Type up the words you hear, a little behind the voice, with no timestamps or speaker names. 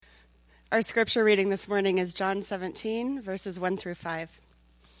Our scripture reading this morning is John 17, verses 1 through 5.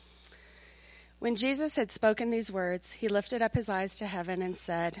 When Jesus had spoken these words, he lifted up his eyes to heaven and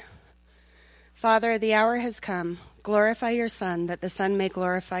said, Father, the hour has come. Glorify your Son, that the Son may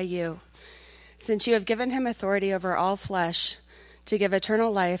glorify you, since you have given him authority over all flesh, to give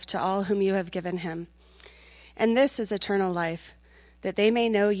eternal life to all whom you have given him. And this is eternal life, that they may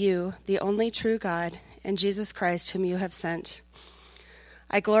know you, the only true God, and Jesus Christ, whom you have sent.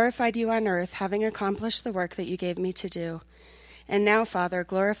 I glorified you on earth, having accomplished the work that you gave me to do. And now, Father,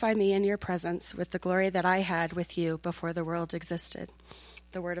 glorify me in your presence with the glory that I had with you before the world existed.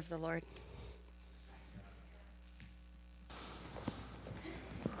 The word of the Lord.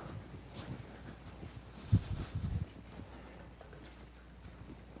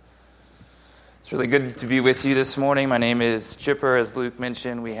 It's really good to be with you this morning. My name is Chipper. As Luke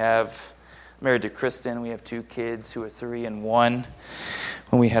mentioned, married to Kristen. We have 2 kids who are 3 and 1.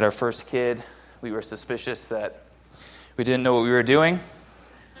 When we had our first kid, we were suspicious that we didn't know what we were doing.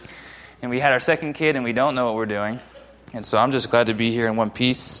 And we had our second kid, and we don't know what we're doing. And so I'm just glad to be here in one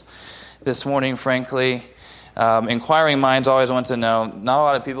piece this morning, frankly. Inquiring minds always want to know. Not a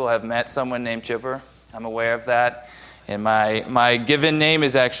lot of people have met someone named Chipper. I'm aware of that. And my given name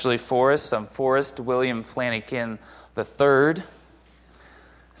is actually Forrest. I'm Forrest William Flanagan III.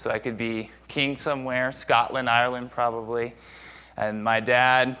 So I could be king somewhere, Scotland, Ireland probably. And my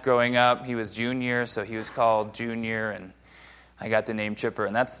dad, growing up, he was Junior, so he was called Junior, and I got the name Chipper.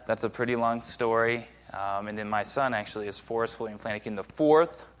 And that's a pretty long story. And then my son actually is Forrest William Flanagan IV.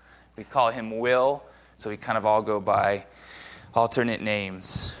 We call him Will, so we kind of all go by alternate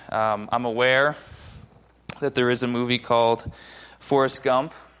names. I'm aware that there is a movie called Forrest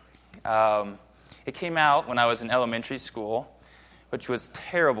Gump. It came out when I was in elementary school, which was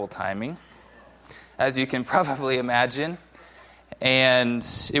terrible timing, as you can probably imagine. And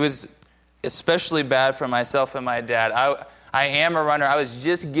it was especially bad for myself and my dad. I am a runner. I was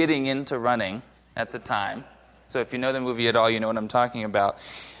just getting into running at the time. So if you know the movie at all, you know what I'm talking about.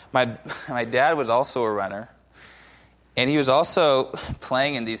 My dad was also a runner. And he was also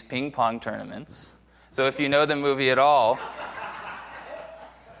playing in these ping pong tournaments. So if you know the movie at all.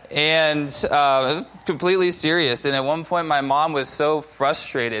 And completely serious. And at one point, my mom was so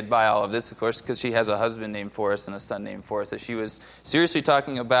frustrated by all of this, of course, because she has a husband named Forrest and a son named Forrest, that she was seriously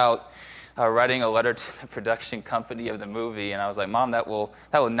talking about writing a letter to the production company of the movie. And I was like, Mom, that will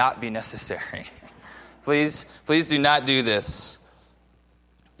not be necessary. Please do not do this.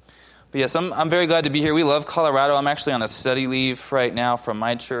 But yes, I'm very glad to be here. We love Colorado. I'm actually on a study leave right now from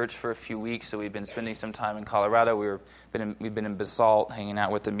my church for a few weeks, so we've been spending some time in Colorado. We've been in Basalt, hanging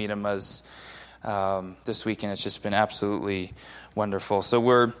out with the Mitamas this week, and it's just been absolutely wonderful. So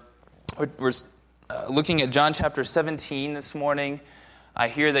we're looking at John chapter 17 this morning. I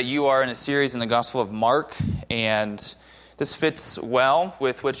hear that you are in a series in the Gospel of Mark, and this fits well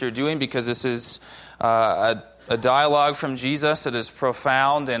with what you're doing because this is a dialogue from Jesus that is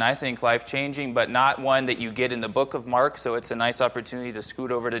profound and I think life-changing, but not one that you get in the book of Mark, so it's a nice opportunity to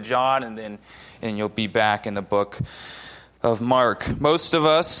scoot over to John, and you'll be back in the book of Mark. Most of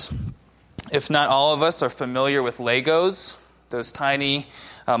us, if not all of us, are familiar with Legos, those tiny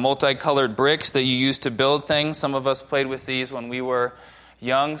multicolored bricks that you use to build things. Some of us played with these when we were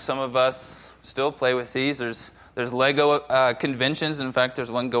young. Some of us still play with these. There's Lego conventions. In fact,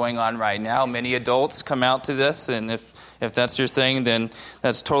 there's one going on right now. Many adults come out to this, and if that's your thing, then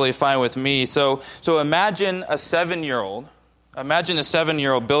that's totally fine with me. So imagine a 7-year-old. Imagine a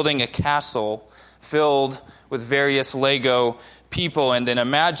 7-year-old building a castle filled with various Lego people, and then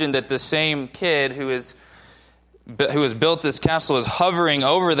imagine that the same kid who has built this castle is hovering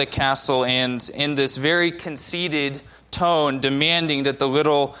over the castle and in this very conceited tone demanding that the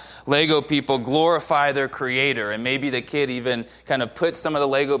little Lego people glorify their creator. And maybe the kid even kind of puts some of the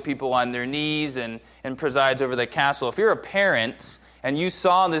Lego people on their knees and presides over the castle. If you're a parent and you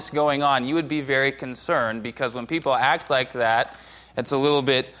saw this going on, you would be very concerned, because when people act like that, it's a little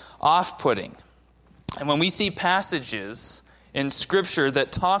bit off-putting. And when we see passages in Scripture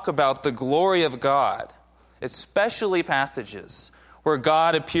that talk about the glory of God, especially passages where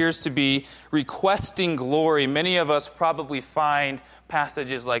God appears to be requesting glory, many of us probably find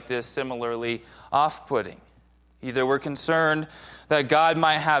passages like this similarly off-putting. Either we're concerned that God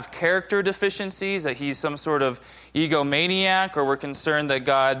might have character deficiencies, that he's some sort of egomaniac, or we're concerned that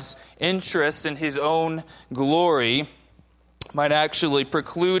God's interest in his own glory might actually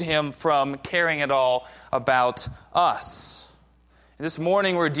preclude him from caring at all about us. And this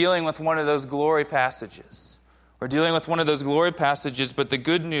morning we're dealing with one of those glory passages. We're dealing with one of those glory passages, but the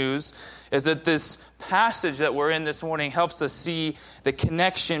good news is that this passage that we're in this morning helps us see the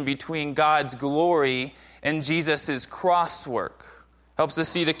connection between God's glory and Jesus' cross work. Helps us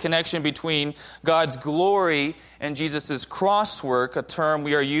see the connection between God's glory and Jesus' cross work, a term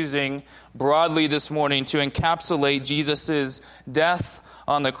we are using broadly this morning to encapsulate Jesus' death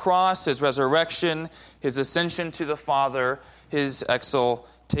on the cross, his resurrection, his ascension to the Father, his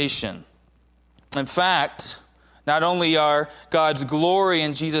exaltation. In fact, not only are God's glory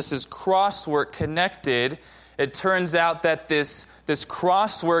and Jesus' cross work connected, it turns out that this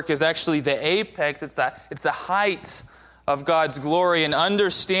cross work is actually the apex, it's the height of God's glory, and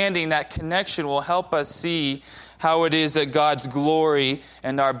understanding that connection will help us see how it is that God's glory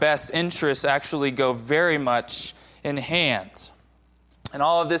and our best interests actually go very much in hand. And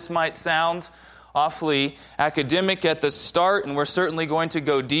all of this might sound awfully academic at the start, and we're certainly going to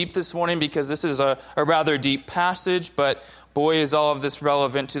go deep this morning because this is a rather deep passage, but boy, is all of this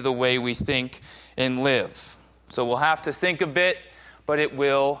relevant to the way we think and live. So we'll have to think a bit, but it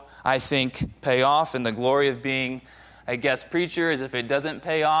will, I think, pay off. And the glory of being a guest preacher is if it doesn't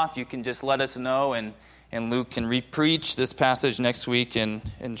pay off, you can just let us know, and Luke can re-preach this passage next week and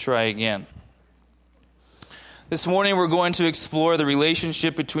try again. This morning we're going to explore the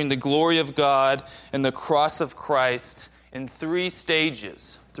relationship between the glory of God and the cross of Christ in three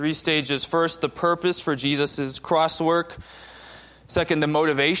stages. First, the purpose for Jesus' cross work. Second, the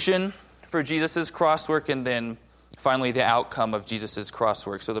motivation for Jesus' cross work. And then finally, the outcome of Jesus' cross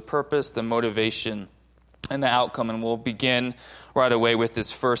work. So the purpose, the motivation, and the outcome. And we'll begin right away with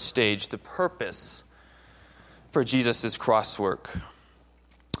this first stage, the purpose for Jesus' cross work.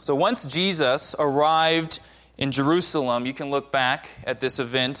 So once Jesus arrived in Jerusalem, you can look back at this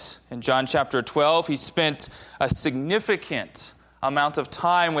event in John chapter 12. He spent a significant amount of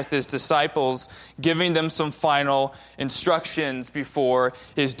time with his disciples, giving them some final instructions before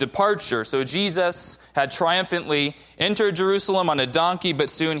his departure. So Jesus had triumphantly entered Jerusalem on a donkey, but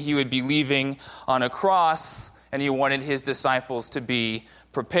soon he would be leaving on a cross, and he wanted his disciples to be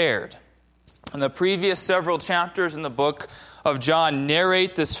prepared. And the previous several chapters in the book of John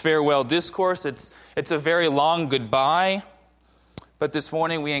narrate this farewell discourse. It's a very long goodbye, but this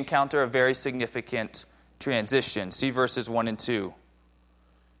morning we encounter a very significant transition. See verses 1 and 2.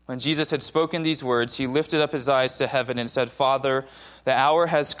 When Jesus had spoken these words, he lifted up his eyes to heaven and said, "Father, the hour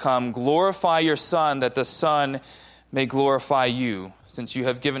has come. Glorify your Son, that the Son may glorify you, since you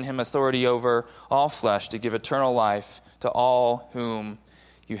have given him authority over all flesh to give eternal life to all whom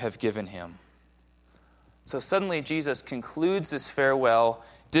you have given him." So suddenly Jesus concludes this farewell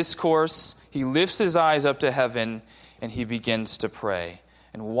discourse. He lifts his eyes up to heaven and he begins to pray.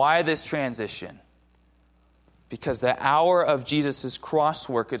 And why this transition? Because the hour of Jesus' cross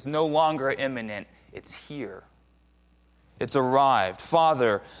work is no longer imminent. It's here. It's arrived.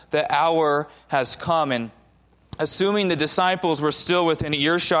 Father, the hour has come. And assuming the disciples were still within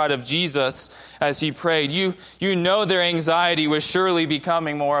earshot of Jesus as he prayed, you know their anxiety was surely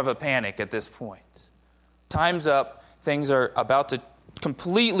becoming more of a panic at this point. Time's up. Things are about to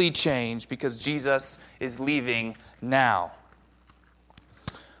completely change because Jesus is leaving now.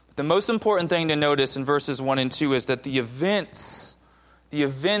 The most important thing to notice in verses 1 and 2 is that the events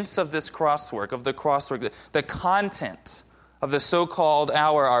of this crosswork, the content of the so-called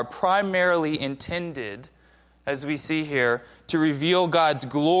hour are primarily intended, as we see here, to reveal God's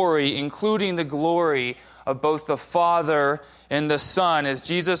glory, including the glory of both the Father and the Son. As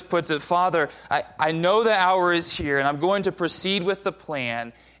Jesus puts it, "Father, I know the hour is here, and I'm going to proceed with the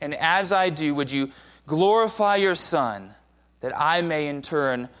plan. And as I do, would you glorify your Son, that I may in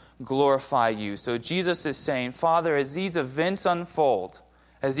turn glorify you?" So Jesus is saying, Father, as these events unfold,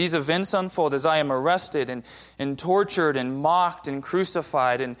 as I am arrested and tortured and mocked and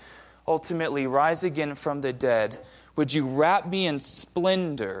crucified and ultimately rise again from the dead, would you wrap me in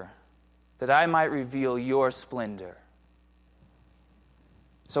splendor that I might reveal your splendor?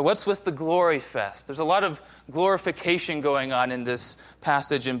 So what's with the glory fest? There's a lot of glorification going on in this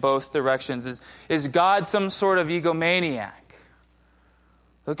passage in both directions. Is God some sort of egomaniac?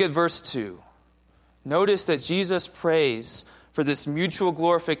 Look at verse 2. Notice that Jesus prays for this mutual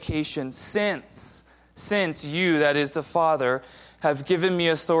glorification since you, that is the Father, have given me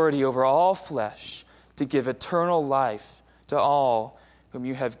authority over all flesh to give eternal life to all whom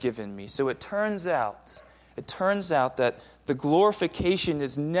you have given me. So it turns out that the glorification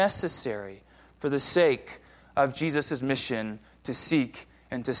is necessary for the sake of Jesus' mission to seek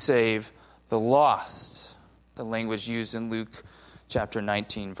and to save the lost. The language used in Luke chapter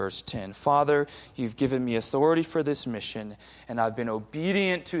 19, verse 10. Father, you've given me authority for this mission, and I've been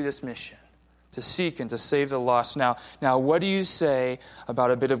obedient to this mission. to seek and to save the lost. Now, what do you say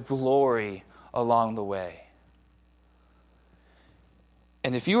about a bit of glory along the way?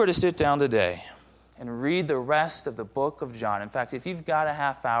 And if you were to sit down today and read the rest of the book of John, in fact, if you've got a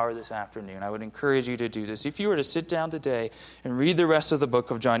half hour this afternoon, I would encourage you to do this. If you were to sit down today and read the rest of the book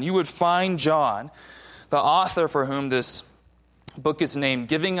of John, you would find John, the author for whom this book is named,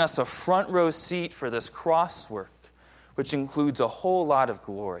 giving us a front row seat for this cross work, which includes a whole lot of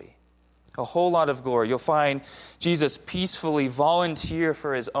glory. A whole lot of glory. You'll find Jesus peacefully volunteer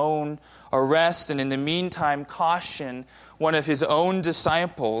for his own arrest, and in the meantime caution one of his own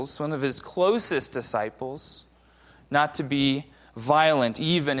disciples, one of his closest disciples, not to be violent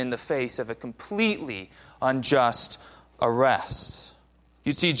even in the face of a completely unjust arrest.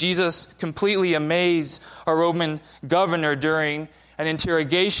 You see Jesus completely amaze a Roman governor during an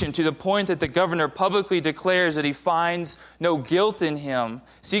interrogation, to the point that the governor publicly declares that he finds no guilt in him,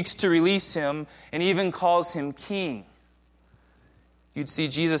 seeks to release him, and even calls him king. You'd see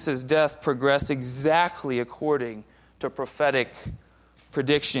Jesus' death progress exactly according to prophetic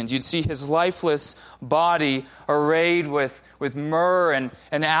predictions. You'd see his lifeless body arrayed with myrrh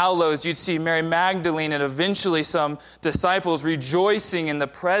and aloes. You'd see Mary Magdalene and eventually some disciples rejoicing in the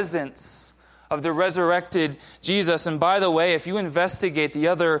presence of the resurrected Jesus. And by the way, if you investigate the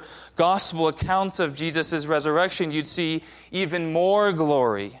other gospel accounts of Jesus' resurrection, you'd see even more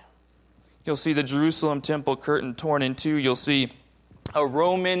glory. You'll see the Jerusalem temple curtain torn in two. You'll see a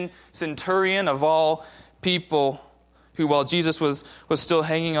Roman centurion of all people who, while Jesus was still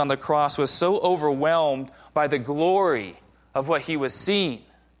hanging on the cross, was so overwhelmed by the glory of what he was seeing.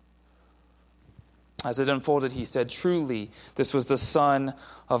 As it unfolded, he said, "Truly, this was the Son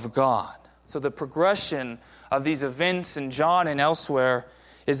of God." So the progression of these events in John and elsewhere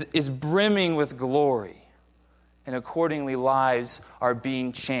is brimming with glory. And accordingly, lives are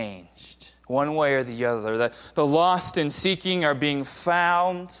being changed, one way or the other. The lost and seeking are being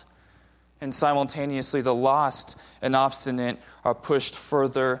found, and simultaneously the lost and obstinate are pushed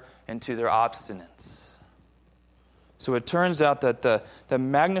further into their obstinance. So it turns out that the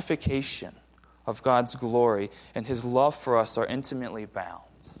magnification of God's glory and his love for us are intimately bound.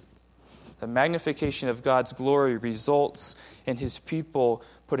 The magnification of God's glory results in his people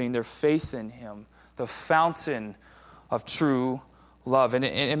putting their faith in him, the fountain of true love. And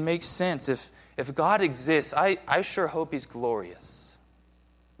it makes sense. If God exists, I sure hope he's glorious.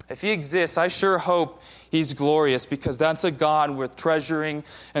 If he exists, I sure hope he's glorious, because that's a God worth treasuring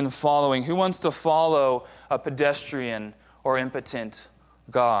and following. Who wants to follow a pedestrian or impotent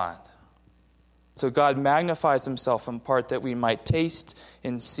God? So God magnifies himself in part that we might taste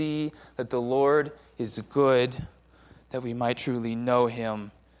and see that the Lord is good, that we might truly know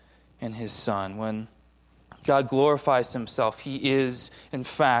him and his Son. When God glorifies himself, he is, in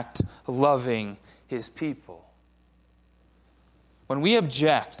fact, loving his people. When we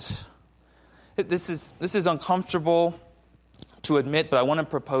object, this is uncomfortable to admit, but I want to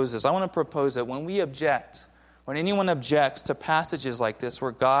propose this. I want to propose that when we object, when anyone objects to passages like this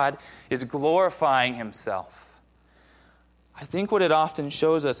where God is glorifying himself, I think what it often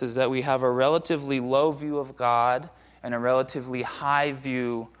shows us is that we have a relatively low view of God and a relatively high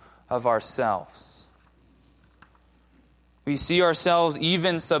view of ourselves. We see ourselves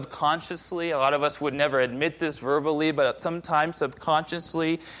even subconsciously. A lot of us would never admit this verbally, but sometimes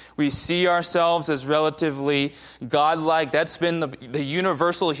subconsciously we see ourselves as relatively godlike. That's been the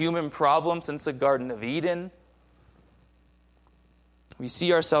universal human problem since the Garden of Eden. We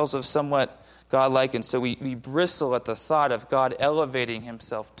see ourselves as somewhat godlike, and so we bristle at the thought of God elevating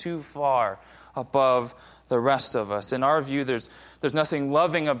himself too far above the rest of us. In our view, there's nothing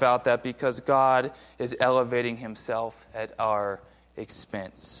loving about that, because God is elevating himself at our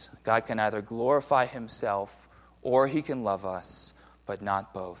expense. God can either glorify himself or he can love us, but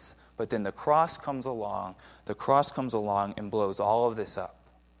not both. But then the cross comes along and blows all of this up.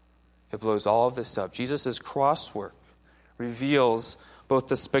 It blows all of this up. Jesus' cross work reveals both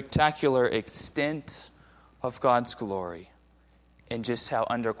the spectacular extent of God's glory and just how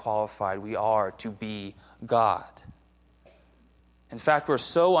underqualified we are to be God. In fact, we're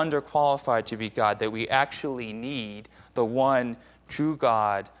so underqualified to be God that we actually need the one true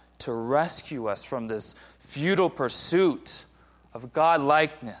God to rescue us from this futile pursuit of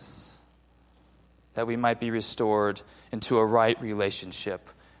God-likeness, that we might be restored into a right relationship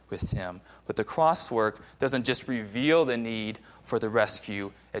with him. But the cross work doesn't just reveal the need for the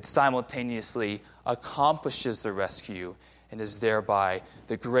rescue, it simultaneously accomplishes the rescue and is thereby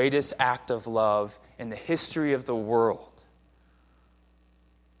the greatest act of love in the history of the world.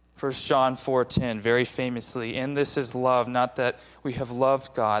 1 John 4:10, very famously, "In this is love, not that we have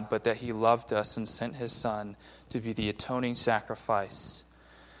loved God, but that he loved us and sent his Son to be the atoning sacrifice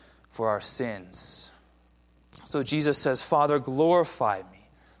for our sins." So Jesus says, "Father, glorify me,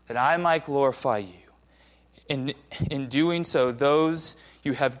 that I might glorify you. In doing so, those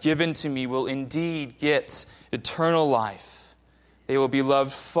you have given to me will indeed get eternal life. They will be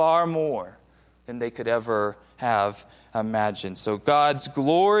loved far more than they could ever have imagined." So God's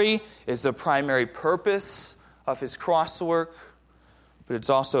glory is the primary purpose of his cross work, but it's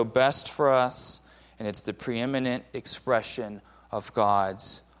also best for us, and it's the preeminent expression of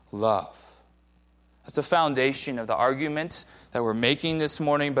God's love. That's the foundation of the argument that we're making this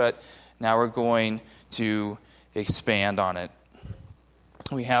morning, but now we're going to expand on it.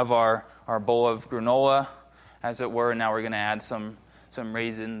 We have our bowl of granola, as it were, and now we're going to add some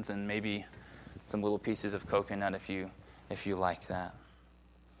raisins and maybe some little pieces of coconut if you like that.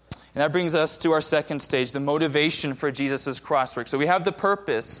 And that brings us to our second stage, the motivation for Jesus' cross work. So we have the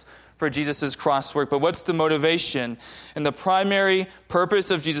purpose for Jesus' cross work, but what's the motivation? And the primary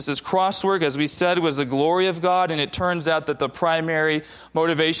purpose of Jesus' cross work, as we said, was the glory of God, and it turns out that the primary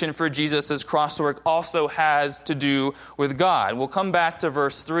motivation for Jesus' cross work also has to do with God. We'll come back to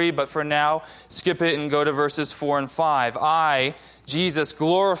verse 3, but for now, skip it and go to verses 4 and 5. "I, Jesus,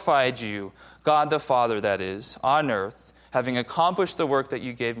 glorified you, God the Father, that is, on earth, having accomplished the work that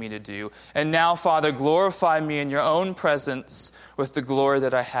you gave me to do. And now, Father, glorify me in your own presence with the glory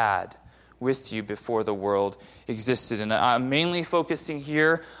that I had with you before the world existed." And I'm mainly focusing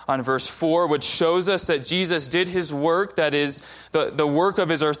here on verse 4, which shows us that Jesus did his work, that is, the work of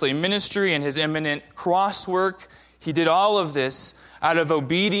his earthly ministry and his imminent cross work. He did all of this out of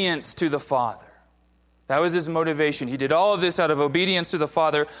obedience to the Father. That was his motivation. He did all of this out of obedience to the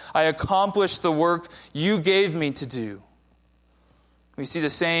Father. "I accomplished the work you gave me to do." We see the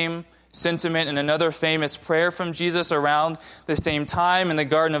same sentiment in another famous prayer from Jesus around the same time in the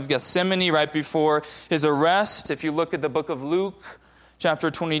Garden of Gethsemane, right before his arrest. If you look at the book of Luke,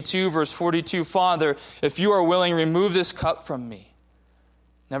 chapter 22, verse 42, "Father, if you are willing, remove this cup from me.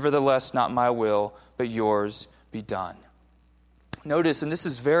 Nevertheless, not my will, but yours be done." Notice, and this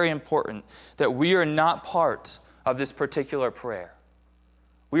is very important, that we are not part of this particular prayer.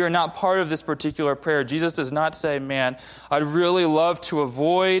 We are not part of this particular prayer. Jesus does not say, "Man, I'd really love to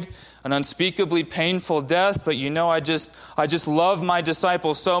avoid an unspeakably painful death, but I just love my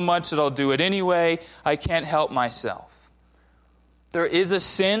disciples so much that I'll do it anyway. I can't help myself." There is a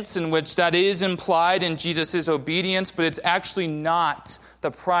sense in which that is implied in Jesus' obedience, but it's actually not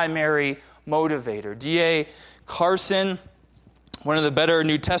the primary motivator. D.A. Carson, one of the better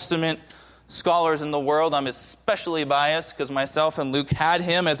New Testament scholars in the world. I'm especially biased because myself and Luke had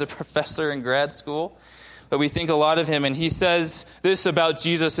him as a professor in grad school, but we think a lot of him, and he says this about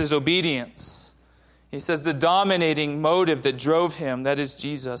Jesus' obedience. He says the dominating motive that drove him, that is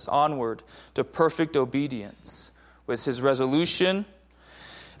Jesus, onward to perfect obedience was his resolution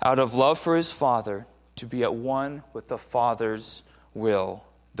out of love for his Father to be at one with the Father's will.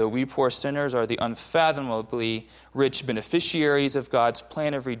 Though we poor sinners are the unfathomably rich beneficiaries of God's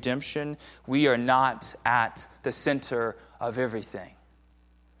plan of redemption, we are not at the center of everything.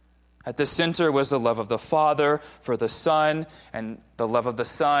 At the center was the love of the Father for the Son, and the love of the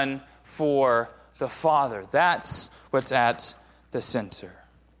Son for the Father. That's what's at the center.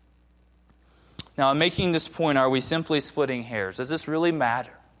 Now, in making this point, are we simply splitting hairs? Does this really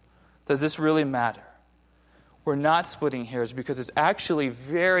matter? Does this really matter? We're not splitting hairs because it's actually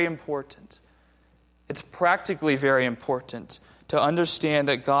very important. It's practically very important to understand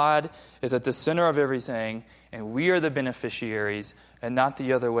that God is at the center of everything and we are the beneficiaries and not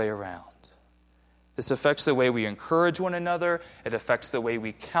the other way around. This affects the way we encourage one another. It affects the way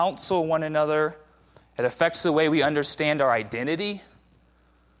we counsel one another. It affects the way we understand our identity.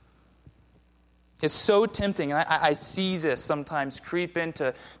 It's so tempting, and I see this sometimes creep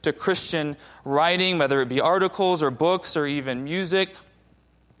into Christian writing, whether it be articles or books or even music,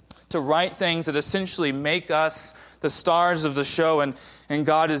 to write things that essentially make us the stars of the show, and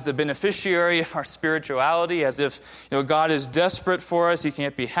God is the beneficiary of our spirituality, as if God is desperate for us, he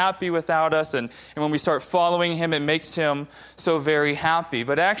can't be happy without us, and when we start following him, it makes him so very happy.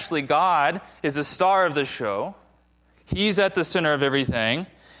 But actually, God is the star of the show. He's at the center of everything.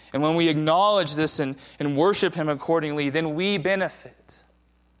 And when we acknowledge this and worship him accordingly, then we benefit.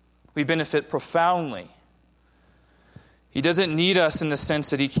 We benefit profoundly. He doesn't need us in the sense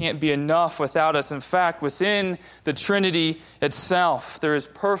that he can't be enough without us. In fact, within the Trinity itself, there is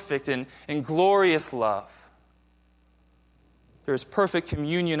perfect and glorious love. There is perfect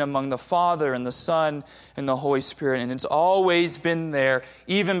communion among the Father and the Son and the Holy Spirit, and it's always been there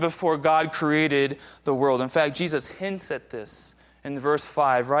even before God created the world. In fact, Jesus hints at this in verse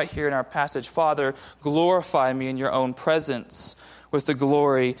 5, right here in our passage. Father, glorify me in your own presence with the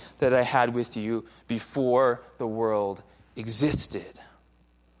glory that I had with you before the world existed.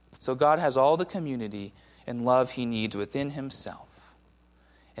 So God has all the community and love he needs within himself.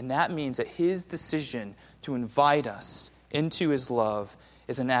 And that means that his decision to invite us into his love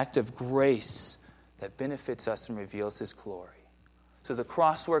is an act of grace that benefits us and reveals his glory. So the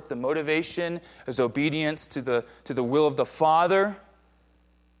crosswork, the motivation is obedience to the will of the Father,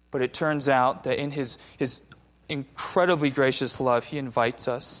 but it turns out that in his incredibly gracious love, he invites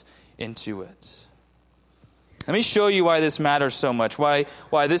us into it. Let me show you why this matters so much, why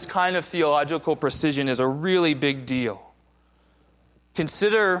this kind of theological precision is a really big deal.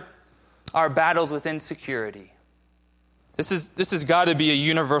 Consider our battles with insecurity. This has got to be a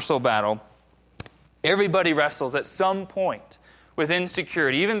universal battle. Everybody wrestles at some point with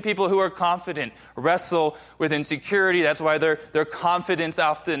insecurity. Even people who are confident wrestle with insecurity. That's why their confidence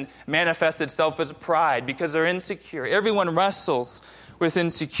often manifests itself as pride, because they're insecure. Everyone wrestles with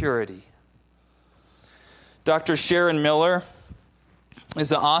insecurity. Dr. Sharon Miller is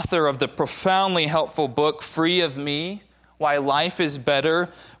the author of the profoundly helpful book, Free of Me, Why Life is Better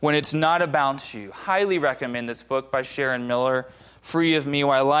When It's Not About You. Highly recommend this book by Sharon Miller, Free of Me,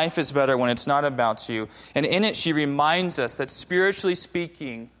 Why Life is Better When It's Not About You. And in it, she reminds us that spiritually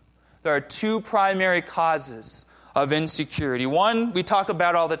speaking, there are two primary causes of insecurity. One, we talk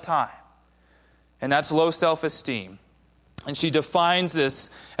about all the time, and that's low self-esteem. And she defines this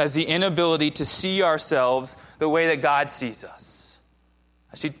as the inability to see ourselves the way that God sees us.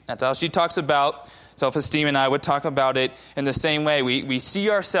 That's how she talks about self-esteem, and I would talk about it in the same way. We see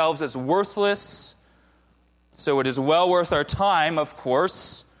ourselves as worthless, so it is well worth our time, of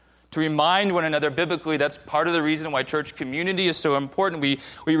course, to remind one another biblically. That's part of the reason why church community is so important. We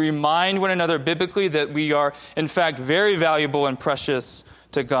remind one another biblically that we are, in fact, very valuable and precious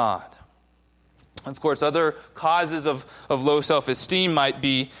to God. Of course, other causes of low self-esteem might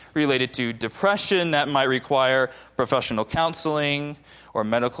be related to depression. That might require professional counseling or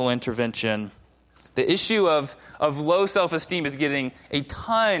medical intervention. The issue of low self-esteem is getting a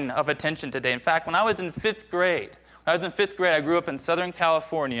ton of attention today. In fact, when I was in fifth grade, I grew up in Southern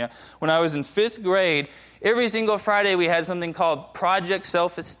California. When I was in fifth grade, every single Friday we had something called Project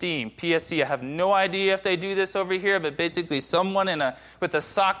Self-Esteem, PSC. I have no idea if they do this over here, but basically someone with a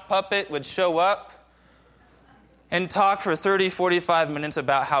sock puppet would show up and talk for 30, 45 minutes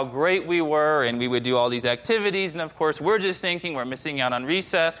about how great we were, and we would do all these activities. And of course, we're just thinking we're missing out on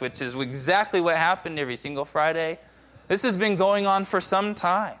recess, which is exactly what happened every single Friday. This has been going on for some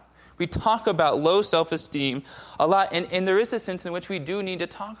time. We talk about low self-esteem a lot, and there is a sense in which we do need to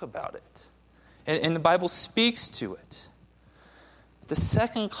talk about it. And the Bible speaks to it. The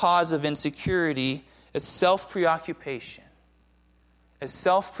second cause of insecurity is self-preoccupation.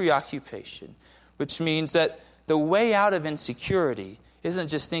 Which means that the way out of insecurity isn't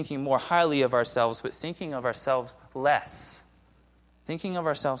just thinking more highly of ourselves, but thinking of ourselves less.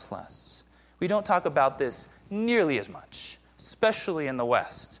 We don't talk about this nearly as much, especially in the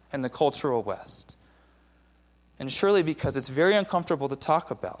West, in the cultural West. And surely because it's very uncomfortable to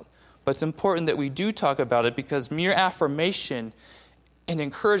talk about. But it's important that we do talk about it, because mere affirmation and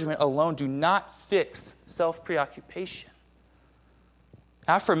encouragement alone do not fix self-preoccupation.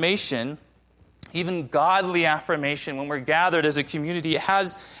 Affirmation, even godly affirmation, when we're gathered as a community, it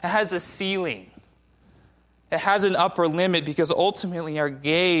has a ceiling. It has an upper limit, because ultimately our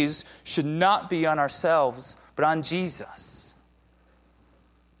gaze should not be on ourselves, but on Jesus.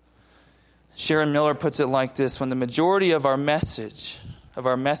 Sharon Miller puts it like this: when the majority of our messages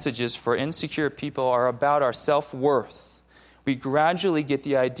for insecure people are about our self-worth, we gradually get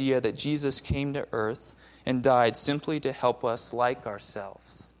the idea that Jesus came to earth and died simply to help us like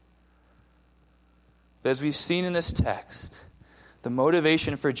ourselves. But as we've seen in this text, the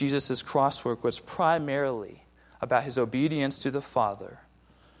motivation for Jesus' crosswork was primarily about his obedience to the Father,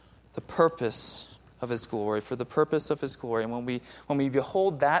 the purpose of his glory, for the purpose of his glory. And when we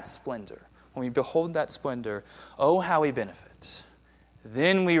behold that splendor, oh, how we benefit.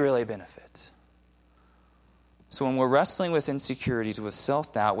 Then we really benefit. So when we're wrestling with insecurities, with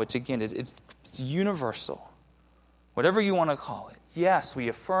self-doubt, which again it's universal, whatever you want to call it, yes, we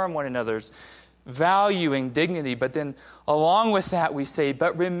affirm one another's valuing dignity, but then along with that we say,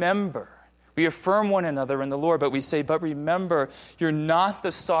 but remember. We affirm one another in the Lord, but we say, but remember, you're not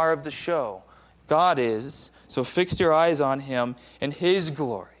the star of the show. God is, so fix your eyes on him and his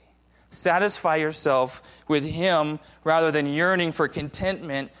glory. Satisfy yourself with Him rather than yearning for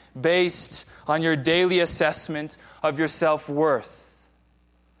contentment based on your daily assessment of your self-worth.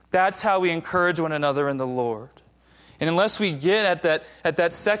 That's how we encourage one another in the Lord. And unless we get at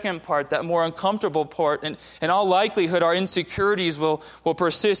that second part, that more uncomfortable part, and in all likelihood our insecurities will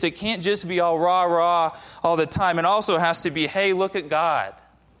persist. It can't just be all rah-rah all the time. It also has to be, hey, look at God.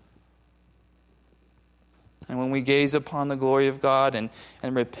 And when we gaze upon the glory of God and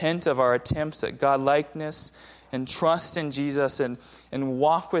repent of our attempts at God-likeness and trust in Jesus and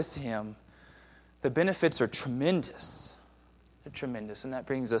walk with Him, the benefits are tremendous. They're tremendous. And that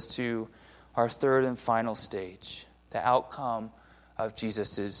brings us to our third and final stage, the outcome of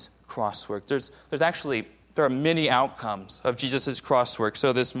Jesus' cross work. There are many outcomes of Jesus' cross work.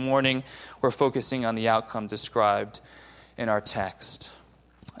 So this morning, we're focusing on the outcome described in our text.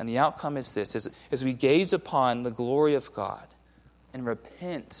 And the outcome is this: as we gaze upon the glory of God and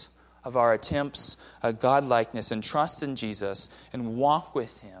repent of our attempts at God-likeness and trust in Jesus and walk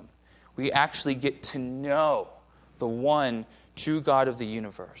with Him, we actually get to know the one true God of the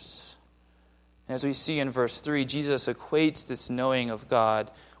universe. And as we see in verse 3, Jesus equates this knowing of God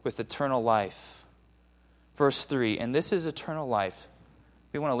with eternal life. Verse 3, and this is eternal life.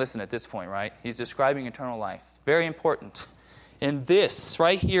 We want to listen at this point, right? He's describing eternal life. Very important. And this,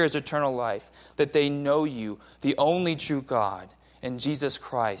 right here, is eternal life, that they know you, the only true God, and Jesus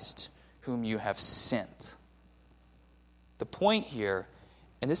Christ, whom you have sent. The point here,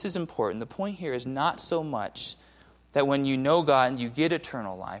 and this is important, the point here is not so much that when you know God and you get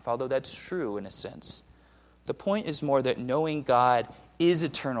eternal life, although that's true in a sense. The point is more that knowing God is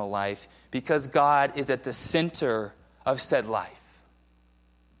eternal life because God is at the center of said life.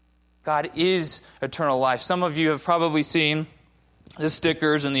 God is eternal life. Some of you have probably seen the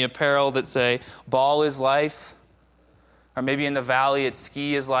stickers and the apparel that say, ball is life. Or maybe in the valley, it's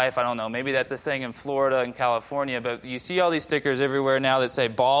ski is life. I don't know. Maybe that's a thing in Florida and California. But you see all these stickers everywhere now that say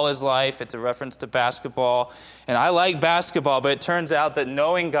ball is life. It's a reference to basketball. And I like basketball, but it turns out that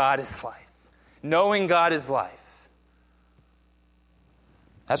knowing God is life. Knowing God is life.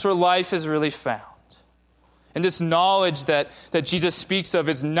 That's where life is really found. And this knowledge that Jesus speaks of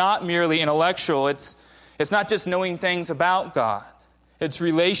is not merely intellectual. It's not just knowing things about God. It's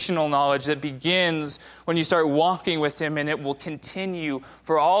relational knowledge that begins when you start walking with Him, and it will continue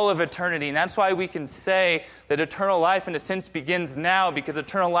for all of eternity. And that's why we can say that eternal life, in a sense, begins now, because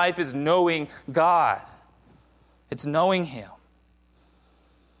eternal life is knowing God. It's knowing Him.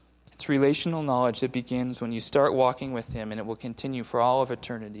 It's relational knowledge that begins when you start walking with Him, and it will continue for all of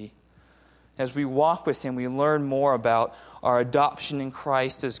eternity. As we walk with Him, we learn more about our adoption in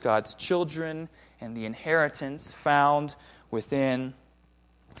Christ as God's children and the inheritance found within.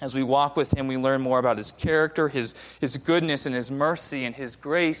 As we walk with Him, we learn more about His character, His goodness and His mercy and His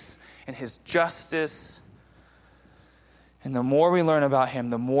grace and His justice. And the more we learn about Him,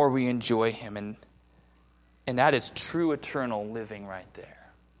 the more we enjoy Him. And that is true eternal living right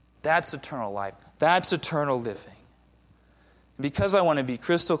there. That's eternal life. That's eternal living. Because I want to be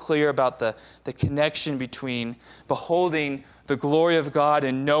crystal clear about the connection between beholding the glory of God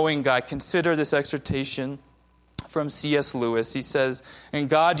and knowing God, consider this exhortation from C.S. Lewis. He says, "In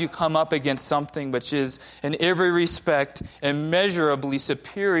God you come up against something which is in every respect immeasurably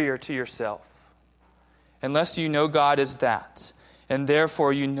superior to yourself. Unless you know God as that, and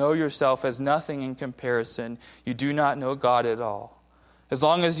therefore you know yourself as nothing in comparison, you do not know God at all. As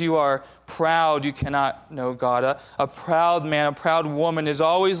long as you are proud, you cannot know God. A proud man, a proud woman is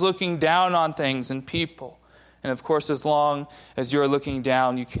always looking down on things and people. And of course, as long as you're looking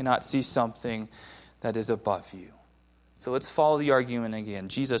down, you cannot see something that is above you." So let's follow the argument again.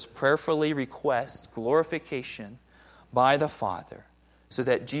 Jesus prayerfully requests glorification by the Father so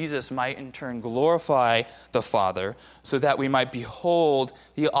that Jesus might in turn glorify the Father, so that we might behold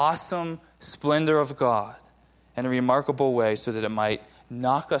the awesome splendor of God in a remarkable way, so that it might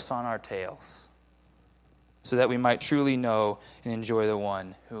knock us on our tails, so that we might truly know and enjoy the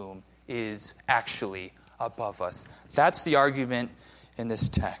one whom is actually above us. That's the argument in this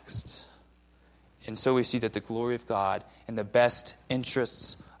text. And so we see that the glory of God and the best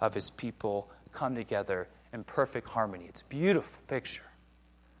interests of His people come together in perfect harmony. It's a beautiful picture.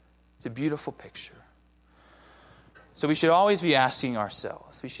 It's a beautiful picture. So we should always be asking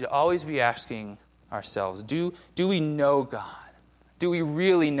ourselves, do we know God? Do we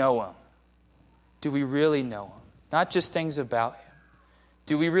really know Him? Do we really know Him? Not just things about Him.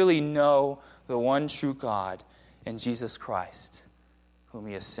 Do we really know the one true God and Jesus Christ, whom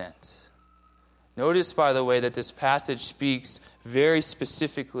He has sent? Notice, by the way, that this passage speaks very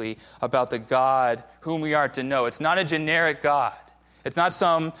specifically about the God whom we are to know. It's not a generic God. It's not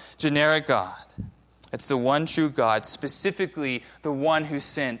some generic God. It's the one true God, specifically the one who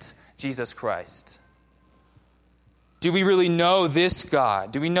sent Jesus Christ. Do we really know this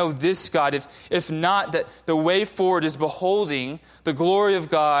God? Do we know this God? If not, that the way forward is beholding the glory of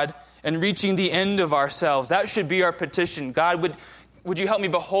God and reaching the end of ourselves. That should be our petition. God, would you help me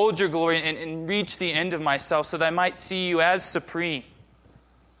behold your glory and reach the end of myself so that I might see you as supreme?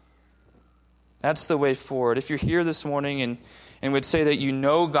 That's the way forward. If you're here this morning and would say that you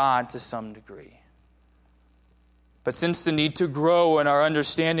know God to some degree, but sense the need to grow in our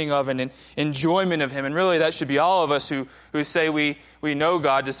understanding of and enjoyment of Him, and really that should be all of us who say we know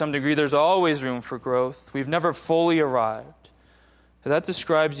God to some degree, there's always room for growth. We've never fully arrived. If that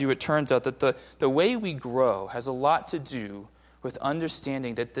describes you, it turns out that the way we grow has a lot to do with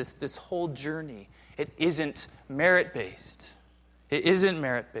understanding that this whole journey, it isn't merit-based. It isn't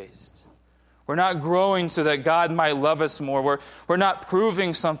merit-based. We're not growing so that God might love us more. We're not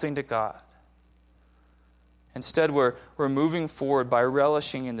proving something to God. Instead, we're moving forward by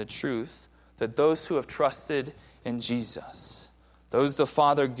relishing in the truth that those who have trusted in Jesus, those the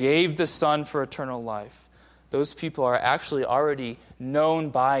Father gave the Son for eternal life, those people are actually already known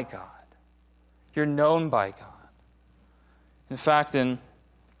by God. You're known by God. In fact, in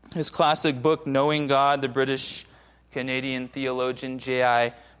his classic book, Knowing God, the British-Canadian theologian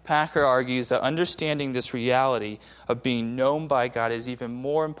J.I. Packer argues that understanding this reality of being known by God is even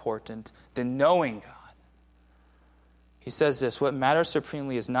more important than knowing God. He says this, what matters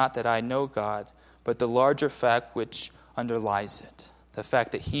supremely is not that I know God, but the larger fact which underlies it, the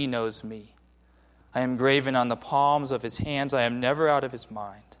fact that He knows me. I am graven on the palms of His hands. I am never out of His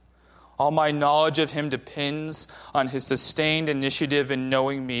mind. All my knowledge of Him depends on His sustained initiative in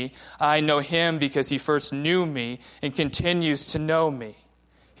knowing me. I know Him because He first knew me and continues to know me.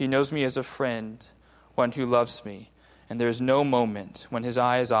 He knows me as a friend, one who loves me, and there is no moment when His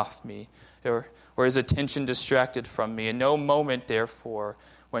eye is off me or His attention distracted from me, and no moment, therefore,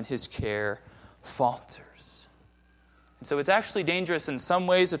 when His care falters. And so it's actually dangerous in some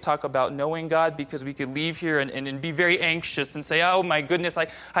ways to talk about knowing God, because we could leave here and be very anxious and say, oh my goodness,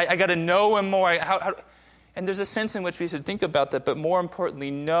 I got to know Him more. And there's a sense in which we should think about that, but more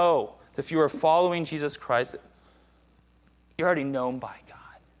importantly, know that if you are following Jesus Christ, you're already known by God.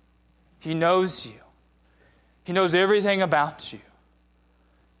 He knows you. He knows everything about you.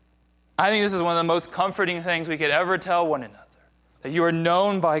 I think this is one of the most comforting things we could ever tell one another, that you are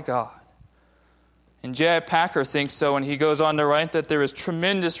known by God. And J.I. Packer thinks so, and he goes on to write that there is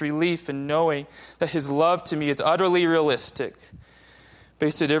tremendous relief in knowing that His love to me is utterly realistic,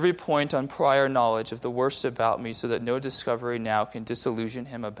 based at every point on prior knowledge of the worst about me, so that no discovery now can disillusion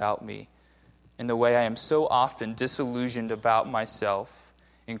Him about me in the way I am so often disillusioned about myself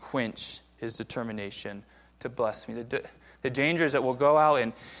and quench His determination to bless me. The danger is that we'll go out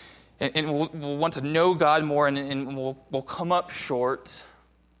and we'll want to know God more, and we'll come up short.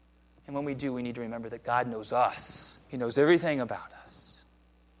 And when we do, we need to remember that God knows us. He knows everything about us.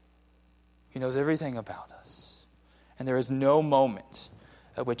 He knows everything about us. And there is no moment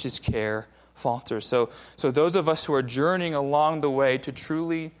at which His care falters. So those of us who are journeying along the way to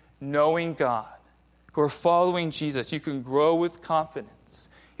truly knowing God, who are following Jesus, you can grow with confidence.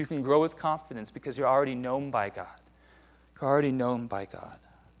 You can grow with confidence because you're already known by God. You're already known by God.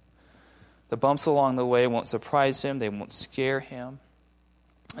 The bumps along the way won't surprise Him. They won't scare Him.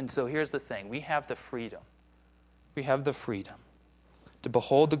 And so here's the thing. We have the freedom. We have the freedom to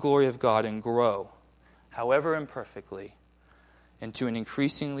behold the glory of God and grow, however imperfectly, into an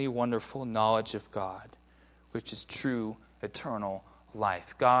increasingly wonderful knowledge of God, which is true eternal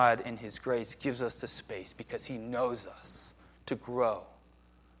life. God, in His grace, gives us the space because He knows us to grow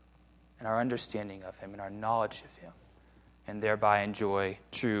in our understanding of Him and our knowledge of Him, and thereby enjoy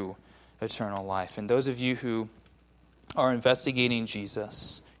true eternal life. And those of you who are investigating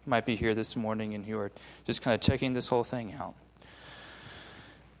Jesus, you might be here this morning and you are just kind of checking this whole thing out.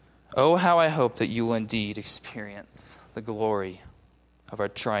 Oh, how I hope that you will indeed experience the glory of our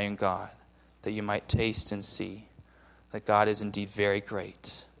triune God, that you might taste and see that God is indeed very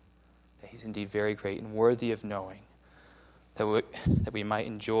great, that He's indeed very great and worthy of knowing, that we might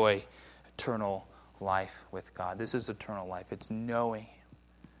enjoy eternal life with God. This is eternal life. It's knowing Him,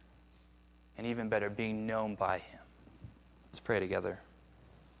 and even better, being known by Him. Let's pray together.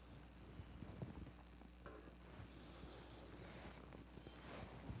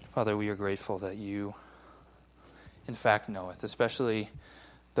 Father, we are grateful that you, in fact, know us, especially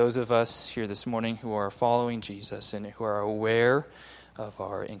those of us here this morning who are following Jesus and who are aware of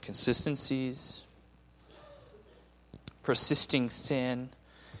our inconsistencies, persisting sin.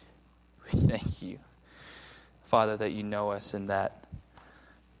 We thank you, Father, that you know us and that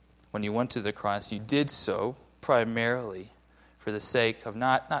when you went to the cross, you did so primarily for the sake of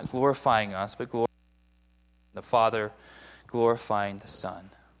not glorifying us, but glorifying the Father, glorifying the Son,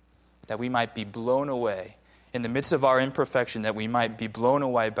 that we might be blown away in the midst of our imperfection, that we might be blown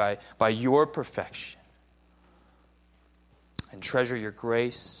away by your perfection and treasure your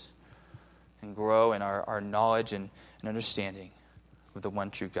grace and grow in our knowledge and understanding of the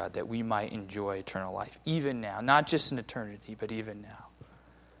one true God, that we might enjoy eternal life, even now, not just in eternity, but even now.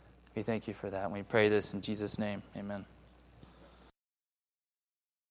 We thank you for that, and we pray this in Jesus' name. Amen.